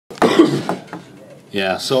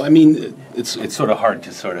Yeah, so I mean, it's sort of hard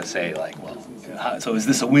to sort of say like, well, so is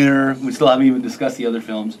this a winner? We still haven't even discussed the other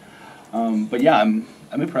films, but yeah, I'm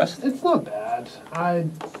impressed. It's not bad.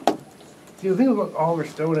 The thing about Oliver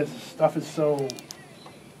Stone is his stuff is so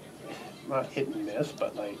not hit and miss,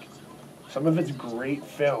 but like some of it's great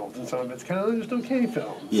films and some of it's kind of just okay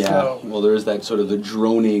films. Yeah, so, well, there is that sort of the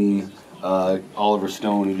droning Oliver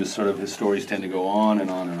Stone who just sort of his stories tend to go on and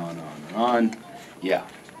on and on and on and on. Yeah.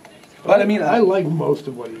 But I mean, I like most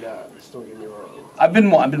of what he does. Don't get me wrong. I've been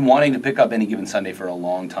wanting to pick up Any Given Sunday for a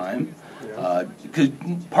long time,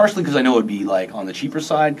 partially because I know it'd be like on the cheaper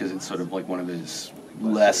side because it's sort of like one of his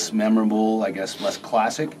less memorable, I guess, less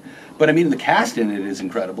classic. But I mean, the cast in it is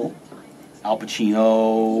incredible. Al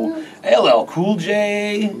Pacino, LL Cool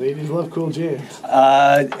J. Ladies love Cool J.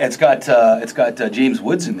 It's got James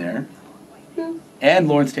Woods in there, and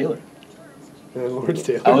Lawrence Taylor. Lawrence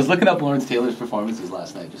Taylor. I was looking up Lawrence Taylor's performances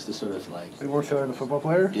last night just to sort of like... Lawrence Taylor, the football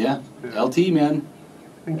player? Yeah. LT, man.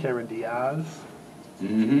 And Cameron Diaz.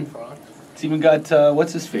 Mm-hmm. It's even got,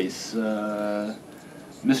 what's his face? Mr.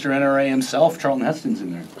 NRA himself, Charlton Heston's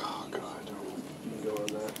in there. Oh, God. Go on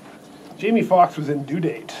that. Jamie Foxx was in Due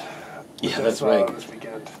Date. Yeah, that's right. This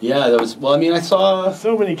weekend. Yeah, that was... Well, I mean, I saw...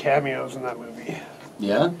 So many cameos in that movie.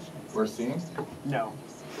 Yeah? Worth seeing? No.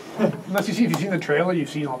 Unless if you've seen the trailer, you've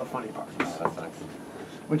seen all the funny parts. That's nice.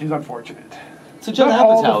 Which is unfortunate. It's a Judd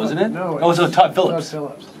Apatow, isn't it? No. Oh, so Todd Phillips.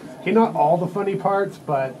 Todd Phillips. Okay, not all the funny parts,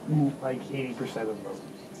 but like 80% of them.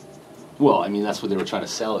 Well, I mean, that's what they were trying to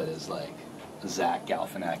sell it as, like, a Zach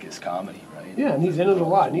Galifianakis comedy, right? Yeah, and he's in it a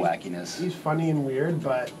lot. Wackiness. He's funny and weird,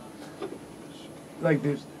 but like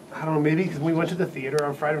there's, I don't know, maybe because we went to the theater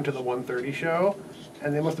on Friday, went to the 1:30 show,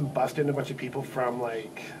 and they must have busted in a bunch of people from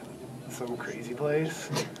like some crazy place.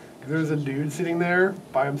 There was a dude sitting there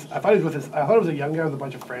by himself. I thought it was a young guy with a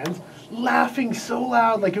bunch of friends, laughing so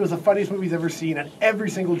loud, like it was the funniest movie he's ever seen, at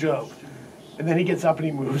every single joke. And then he gets up and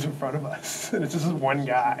he moves in front of us, and it's just this one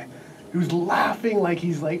guy who's laughing like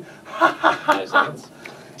he's like, ha ha ha, ha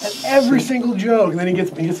at every single joke. And then he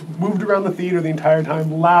gets moved around the theater the entire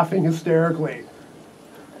time, laughing hysterically.